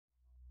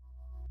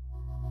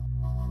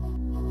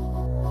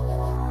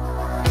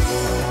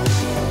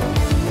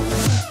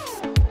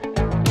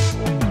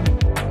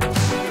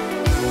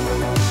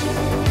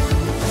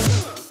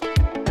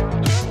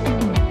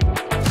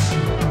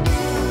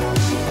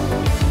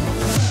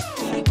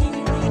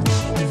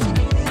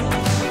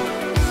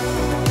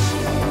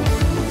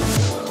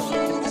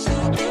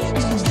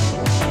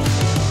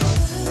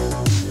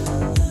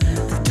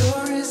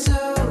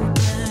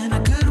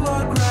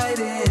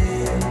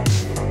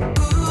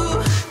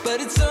but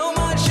it's so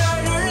much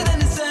harder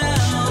than it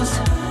sounds.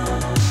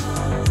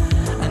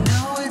 I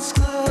know it's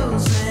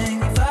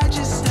closing if I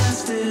just stand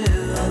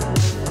still,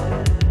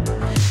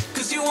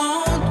 'cause you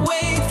won't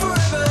wait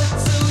forever,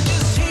 so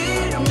just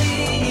hear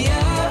me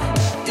out.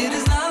 It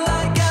is not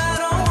like I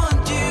don't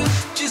want you,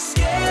 just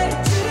scared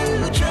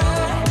to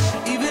try.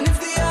 Even if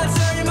the odds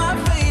are in my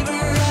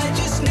favor, I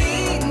just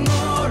need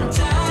more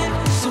time.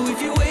 So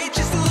if you wait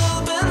just a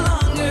little bit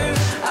longer,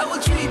 I will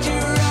treat you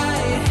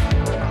right.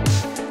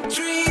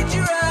 Treat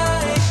you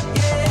right,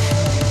 yeah.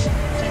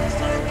 Just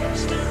like I'm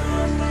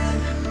strong,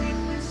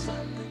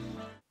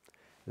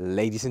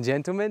 Ladies and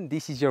gentlemen,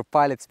 this is your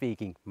pilot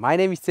speaking. My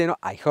name is Tseno.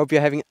 I hope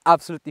you're having an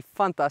absolutely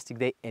fantastic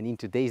day, and in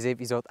today's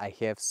episode I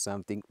have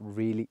something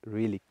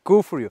really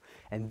cool for you.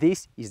 And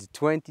this is the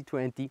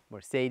 2020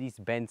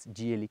 Mercedes-Benz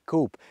GLE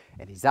Coupe,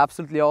 and it's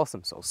absolutely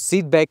awesome. So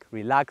sit back,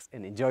 relax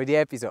and enjoy the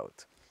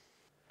episode.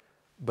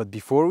 But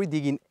before we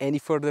dig in any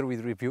further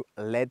with review,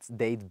 let's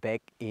date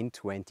back in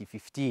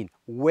 2015,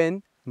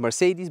 when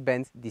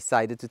Mercedes-Benz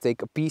decided to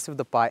take a piece of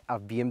the pie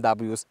of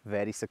BMW's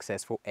very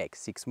successful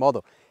X6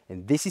 model.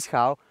 And this is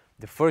how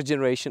the first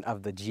generation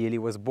of the GLE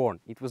was born.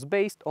 It was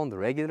based on the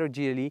regular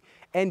GLE,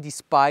 and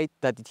despite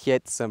that it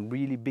had some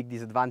really big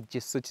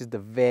disadvantages, such as the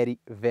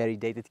very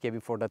dated cabin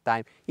for that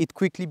time, it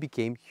quickly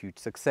became a huge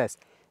success.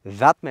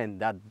 That meant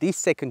that this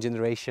second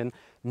generation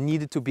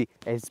needed to be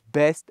as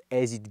best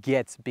as it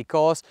gets,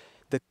 because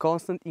the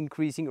constant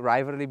increasing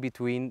rivalry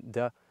between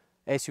the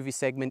SUV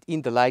segment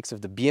in the likes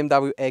of the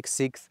BMW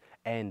X6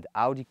 and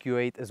Audi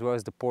Q8, as well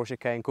as the Porsche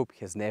Cayenne Coupe,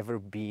 has never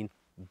been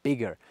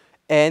bigger.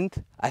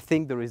 And I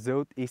think the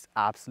result is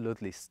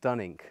absolutely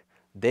stunning.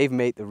 They've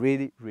made a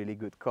really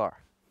good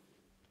car.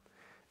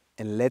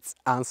 And let's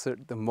answer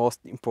the most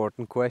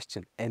important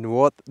question. And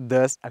what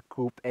does a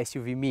coupe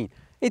SUV mean?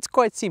 It's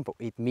quite simple.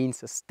 It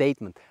means a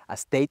statement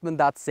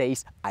that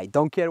says, I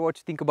don't care what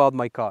you think about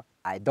my car,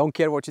 I don't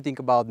care what you think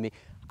about me,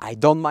 I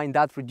don't mind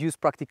that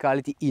reduced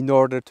practicality in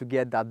order to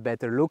get that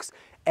better looks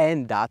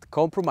and that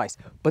compromise.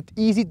 But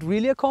is it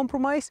really a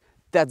compromise?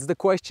 That's the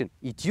question.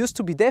 It used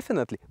to be,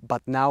 definitely,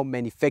 but now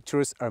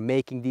manufacturers are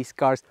making these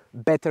cars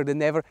better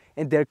than ever,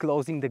 and they're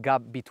closing the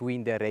gap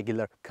between their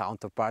regular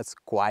counterparts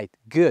quite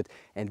good.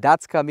 And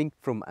that's coming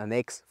from an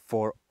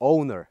X4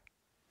 owner.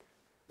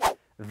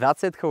 That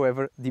said,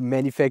 however, the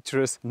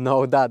manufacturers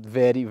know that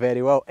very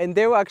well, and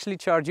they will actually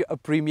charge you a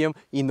premium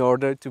in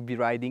order to be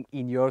riding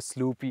in your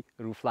sloopy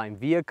roofline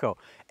vehicle.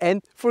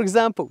 And for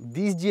example,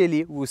 this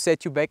GLE will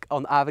set you back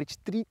on average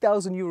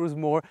 3,000 euros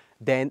more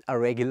than a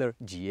regular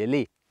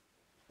GLE.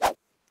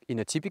 In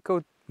a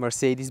typical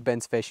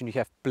Mercedes-Benz fashion, you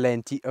have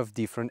plenty of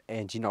different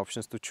engine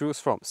options to choose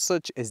from,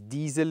 such as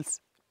diesels,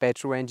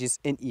 petrol engines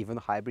and even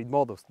hybrid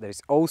models. There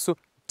is also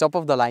top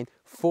of the line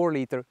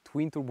 4-liter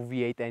twin-turbo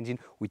V8 engine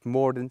with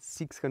more than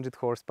 600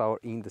 horsepower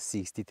in the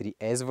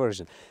 63S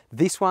version.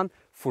 This one,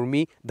 for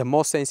me, the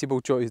most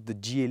sensible choice is the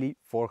GLE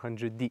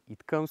 400D.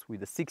 It comes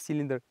with a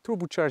 6-cylinder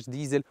turbocharged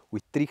diesel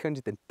with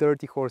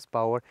 330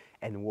 horsepower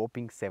and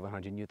whopping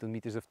 700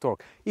 Nm of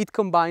torque. It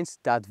combines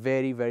that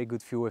very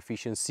good fuel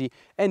efficiency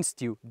and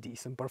still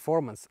decent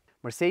performance.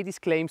 Mercedes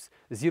claims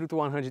 0 to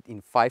 100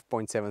 in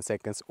 5.7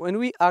 seconds, when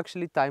we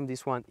actually time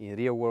this one in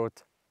real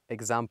world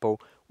example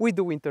with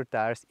the winter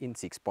tires in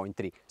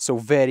 6.3. So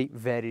very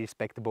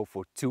respectable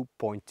for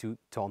 2.2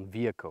 ton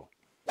vehicle.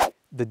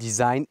 The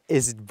design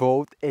is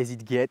bold as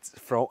it gets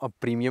from a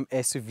premium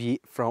SUV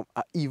from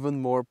an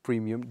even more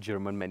premium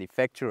German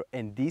manufacturer,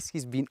 and this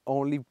has been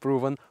only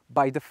proven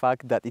by the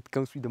fact that it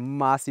comes with a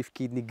massive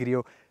kidney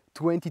grille,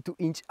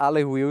 22-inch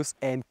alloy wheels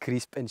and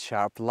crisp and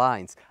sharp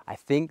lines. I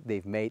think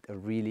they've made a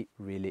really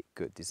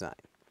good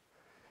design.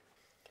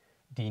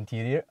 The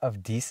interior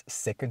of this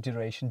second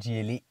generation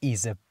GLE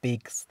is a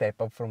big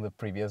step up from the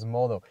previous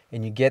model,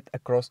 and you get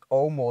across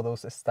all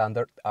models a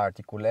standard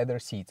Article leather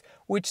seats,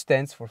 which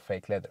stands for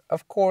fake leather.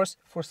 Of course,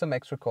 for some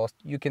extra cost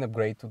you can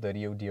upgrade to the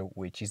real deal,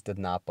 which is the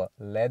Napa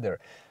leather.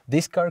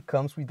 This car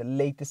comes with the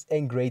latest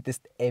and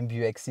greatest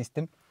MBUX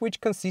system, which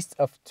consists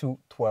of two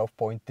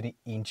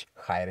 12.3-inch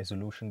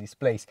high-resolution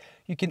displays.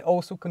 You can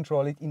also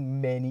control it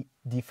in many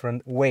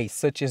different ways,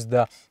 such as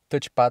the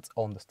touchpads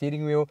on the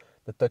steering wheel,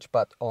 the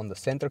touchpad on the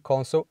center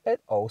console, and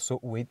also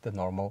with the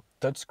normal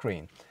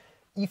touchscreen.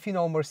 If you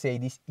know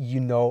Mercedes, you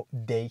know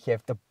they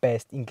have the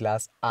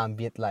best-in-class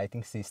ambient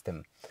lighting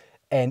system,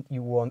 and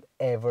you won't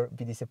ever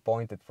be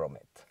disappointed from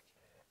it.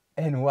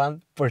 And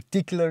one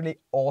particularly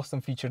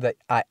awesome feature that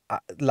I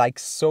like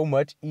so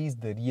much is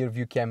the rear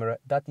view camera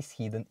that is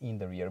hidden in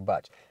the rear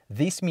badge.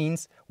 This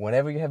means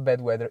whenever you have bad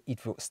weather,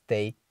 it will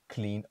stay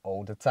clean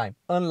all the time,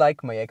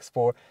 unlike my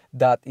X4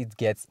 that it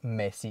gets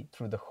messy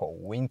through the whole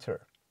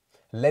winter.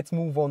 Let's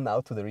move on now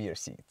to the rear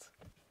seat.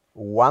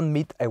 One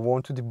myth I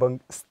want to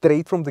debunk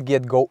straight from the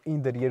get-go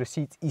in the rear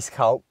seats is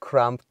how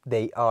cramped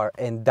they are,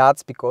 and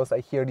that's because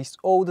I hear this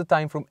all the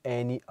time from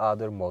any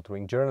other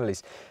motoring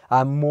journalist.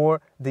 I'm more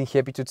than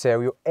happy to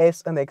tell you,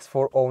 as an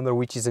X4 owner,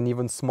 which is an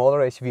even smaller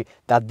SUV,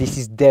 that this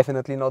is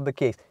definitely not the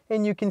case.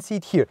 And you can see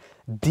it here.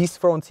 This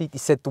front seat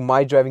is set to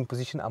my driving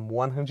position. I'm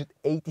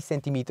 180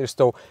 centimeters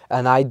tall,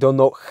 and I don't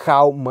know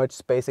how much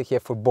space I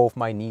have for both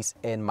my knees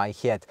and my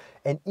head.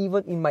 And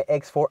even in my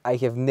X4, I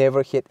have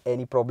never had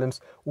any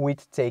problems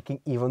with taking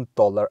even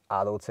taller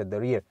adults at the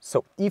rear.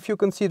 So if you're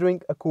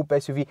considering a coupe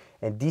SUV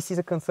and this is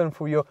a concern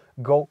for you,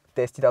 go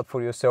test it out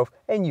for yourself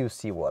and you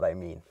see what I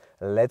mean.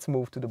 Let's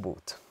move to the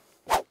boot.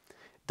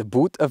 The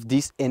boot of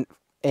this and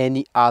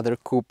any other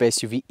coupe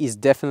SUV is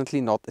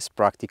definitely not as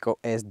practical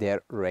as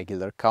their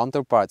regular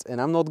counterparts, and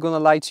I'm not gonna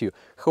lie to you.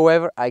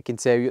 However, I can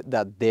tell you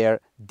that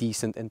they're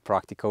decent and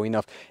practical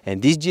enough,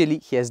 and this GLE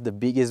has the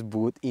biggest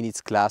boot in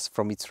its class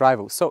from its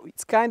rival, so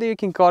it's kinda, you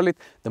can call it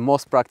the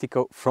most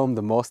practical from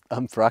the most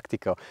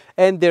unpractical.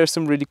 And there are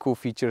some really cool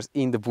features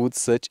in the boot,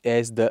 such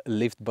as the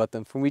lift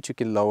button, from which you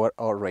can lower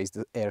or raise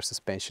the air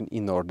suspension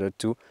in order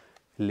to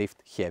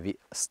lift heavy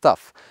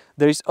stuff.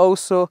 There is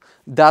also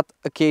that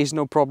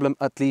occasional problem,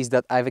 at least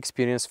that I've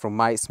experienced from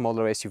my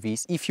smaller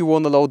SUVs. If you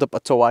want to load up a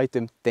tow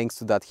item thanks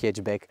to that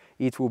hatchback,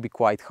 it will be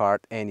quite hard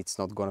and it's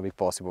not going to be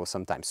possible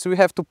sometimes. So you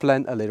have to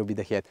plan a little bit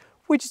ahead,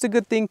 which is a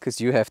good thing because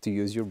you have to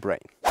use your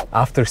brain.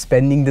 After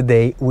spending the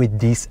day with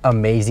this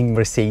amazing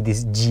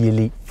Mercedes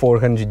GLE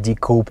 400D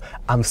Coupe,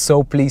 I'm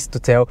so pleased to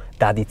tell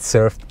that it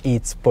served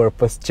its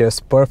purpose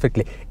just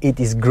perfectly. It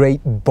is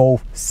great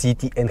both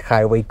city and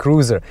highway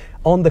cruiser.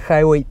 On the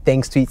highway,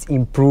 thanks to its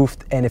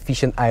improved and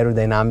efficient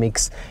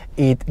aerodynamics,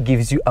 it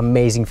gives you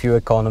amazing fuel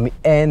economy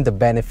and the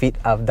benefit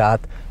of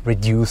that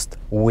reduced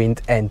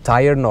wind and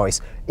tire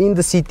noise. In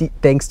the city,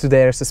 thanks to the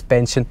air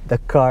suspension, the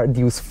car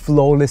deals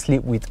flawlessly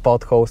with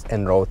potholes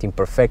and road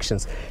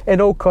imperfections.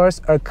 And all cars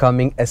are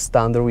coming as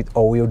standard with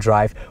all-wheel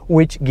drive,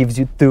 which gives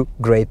you two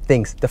great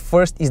things. The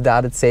first is the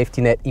added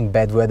safety net in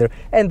bad weather,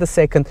 and the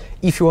second,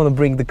 if you want to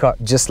bring the car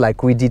just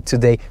like we did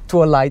today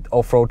to a light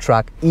off-road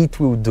track, it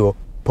will do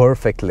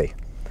perfectly.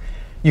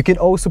 You can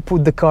also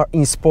put the car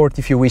in sport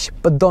if you wish,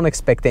 but don't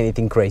expect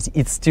anything crazy.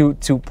 It's still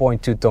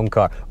 2.2 ton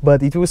car,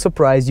 but it will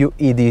surprise you.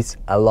 It is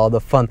a lot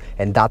of fun,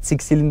 and that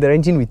 6-cylinder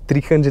engine with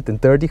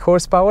 330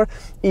 horsepower,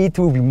 it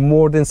will be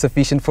more than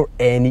sufficient for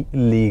any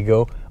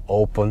legal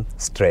open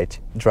stretch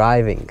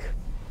driving.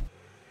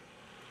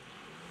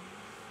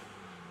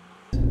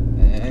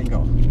 And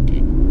go.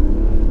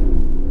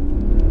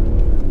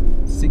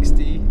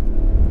 60,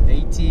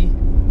 80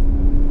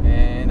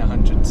 and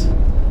 100.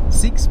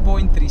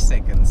 6.3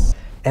 seconds.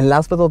 And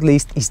last but not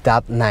least is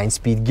that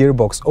 9-speed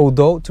gearbox.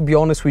 Although, to be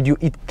honest with you,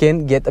 it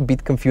can get a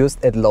bit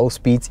confused at low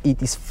speeds,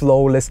 it is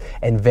flawless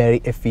and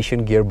very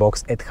efficient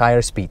gearbox at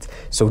higher speeds.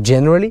 So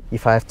generally,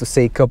 if I have to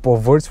say a couple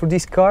of words for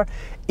this car,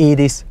 it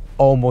is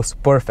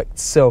almost perfect.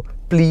 So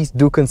please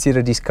do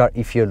consider this car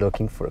if you're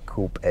looking for a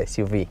coupe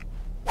SUV.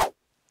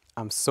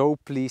 I'm so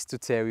pleased to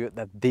tell you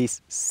that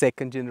this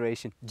second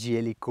generation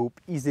GLE Coupe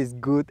is as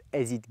good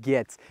as it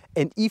gets.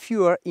 And if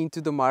you are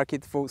into the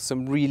market for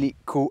some really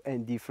cool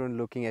and different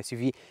looking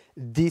SUV,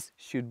 this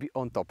should be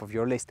on top of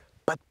your list.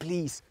 But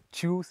please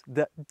choose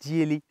the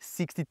GLE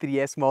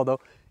 63S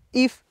model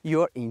if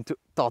you're into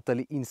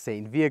totally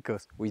insane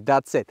vehicles. With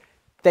that said,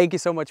 thank you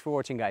so much for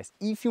watching, guys.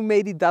 If you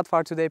made it that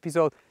far to the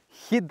episode,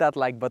 hit that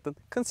like button,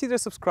 consider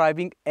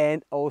subscribing,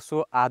 and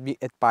also add me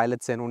at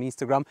Tseno on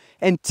Instagram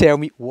and tell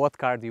me what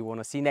car do you want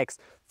to see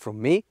next.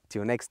 From me,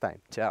 till next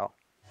time, ciao.